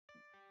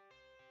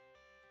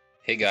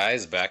Hey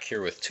guys, back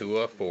here with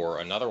Tua for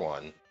another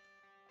one.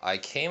 I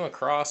came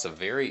across a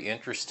very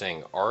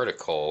interesting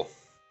article.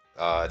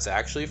 It's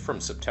actually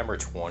from September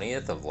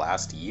 20th of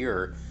last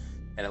year,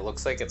 and it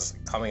looks like it's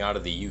coming out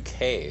of the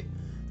UK.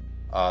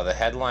 The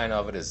headline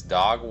of it is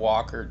Dog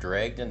Walker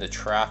Dragged into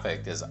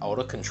Traffic as Out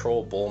of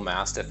Control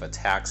Bullmastiff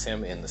Attacks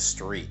Him in the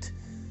Street.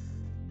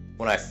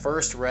 When I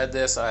first read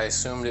this, I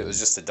assumed it was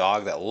just a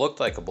dog that looked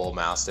like a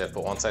Bullmastiff,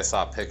 but once I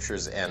saw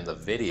pictures and the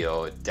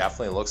video, it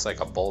definitely looks like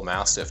a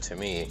Bullmastiff to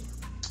me.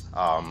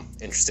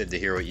 Interested to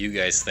hear what you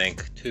guys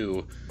think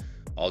too.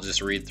 I'll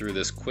just read through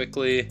this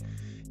quickly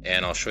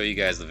and I'll show you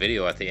guys the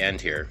video at the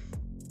end here.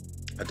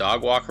 A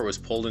dog walker was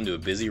pulled into a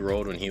busy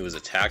road when he was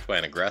attacked by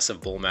an aggressive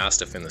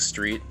Bullmastiff in the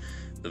street.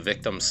 The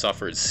victim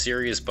suffered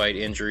serious bite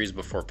injuries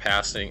before a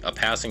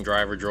passing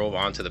driver drove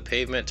onto the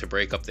pavement to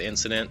break up the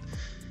incident.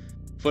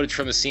 Footage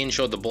from the scene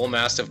showed the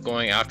Bullmastiff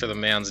going after the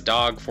man's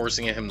dog,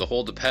 forcing him to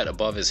hold the pet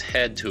above his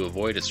head to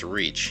avoid its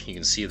reach. You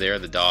can see there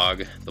the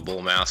dog, the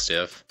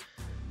Bullmastiff,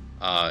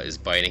 is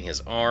biting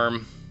his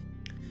arm.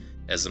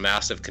 As the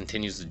Mastiff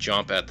continues to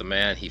jump at the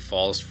man, he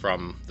falls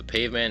from the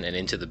pavement and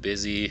into the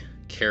busy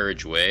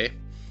carriageway.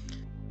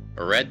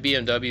 A red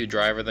BMW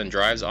driver then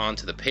drives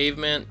onto the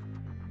pavement,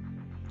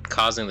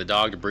 causing the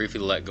dog to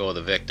briefly let go of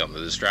the victim. The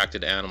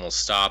distracted animal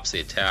stops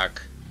the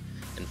attack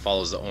and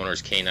follows the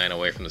owner's canine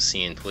away from the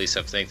scene. Police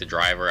have thanked the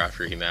driver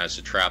after he managed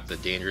to trap the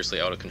dangerously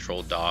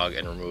out-of-control dog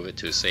and remove it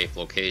to a safe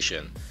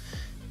location.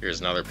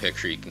 Here's another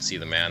picture. You can see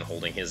the man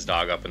holding his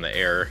dog up in the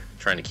air,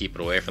 trying to keep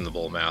it away from the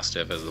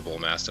Bullmastiff as the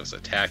Bullmastiff's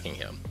attacking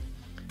him.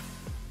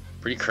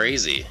 Pretty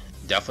crazy.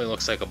 Definitely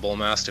looks like a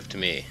Bullmastiff to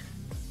me.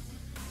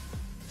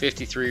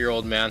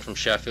 53-year-old man from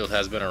Sheffield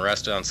has been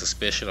arrested on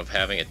suspicion of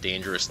having a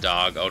dangerous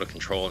dog out of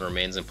control and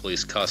remains in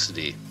police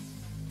custody.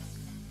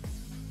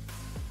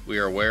 We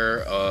are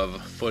aware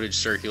of footage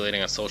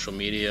circulating on social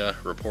media,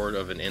 report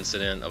of an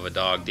incident of a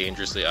dog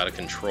dangerously out of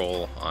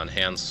control on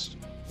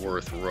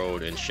Handsworth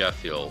Road in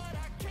Sheffield.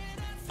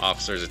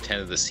 Officers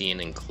attended the scene,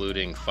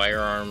 including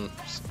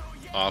firearms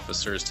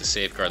officers, to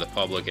safeguard the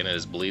public, and it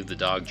is believed the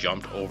dog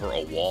jumped over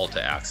a wall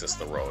to access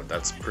the road.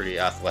 That's pretty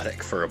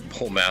athletic for a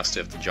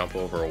Bullmastiff to jump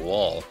over a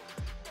wall.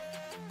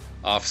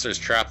 Officers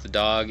trapped the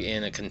dog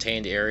in a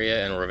contained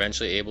area and were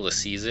eventually able to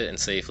seize it and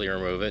safely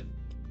remove it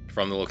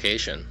from the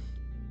location.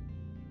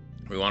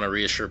 We want to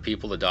reassure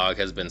people the dog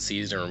has been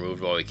seized and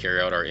removed while we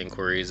carry out our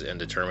inquiries and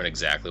determine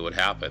exactly what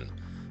happened.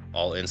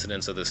 All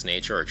incidents of this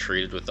nature are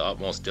treated with the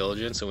utmost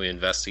diligence, and we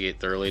investigate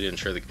thoroughly to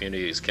ensure the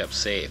community is kept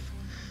safe.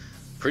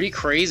 Pretty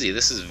crazy.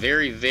 This is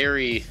very,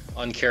 very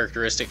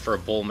uncharacteristic for a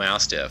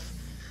Bullmastiff.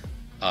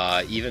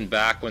 Even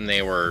back when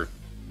they were,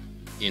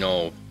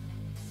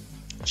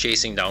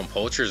 chasing down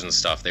poachers and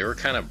stuff, they were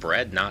kind of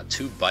bred not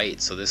to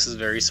bite, so this is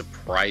very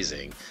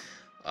surprising.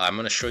 I'm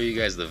going to show you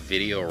guys the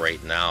video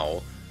right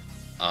now.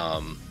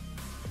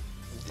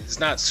 It's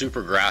not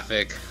super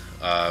graphic,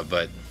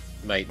 but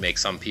might make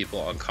some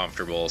people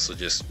uncomfortable, so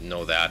just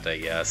know that, I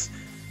guess.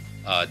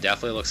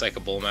 Definitely looks like a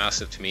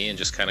Bullmastiff to me, and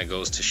just kind of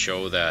goes to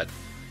show that,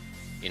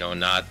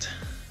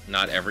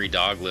 not every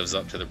dog lives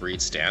up to the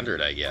breed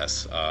standard, I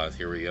guess.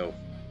 Here we go.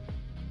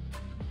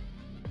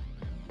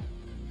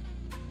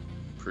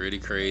 Pretty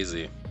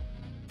crazy.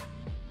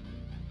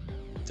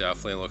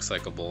 Definitely looks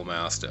like a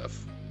Bullmastiff.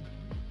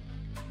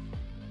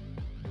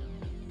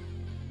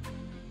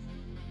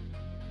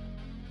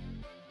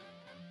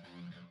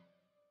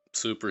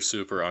 Super,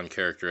 super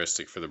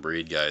uncharacteristic for the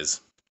breed, guys.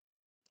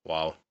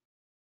 Wow.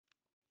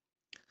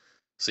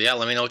 So yeah,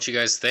 let me know what you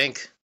guys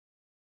think.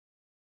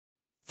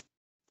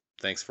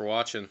 Thanks for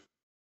watching.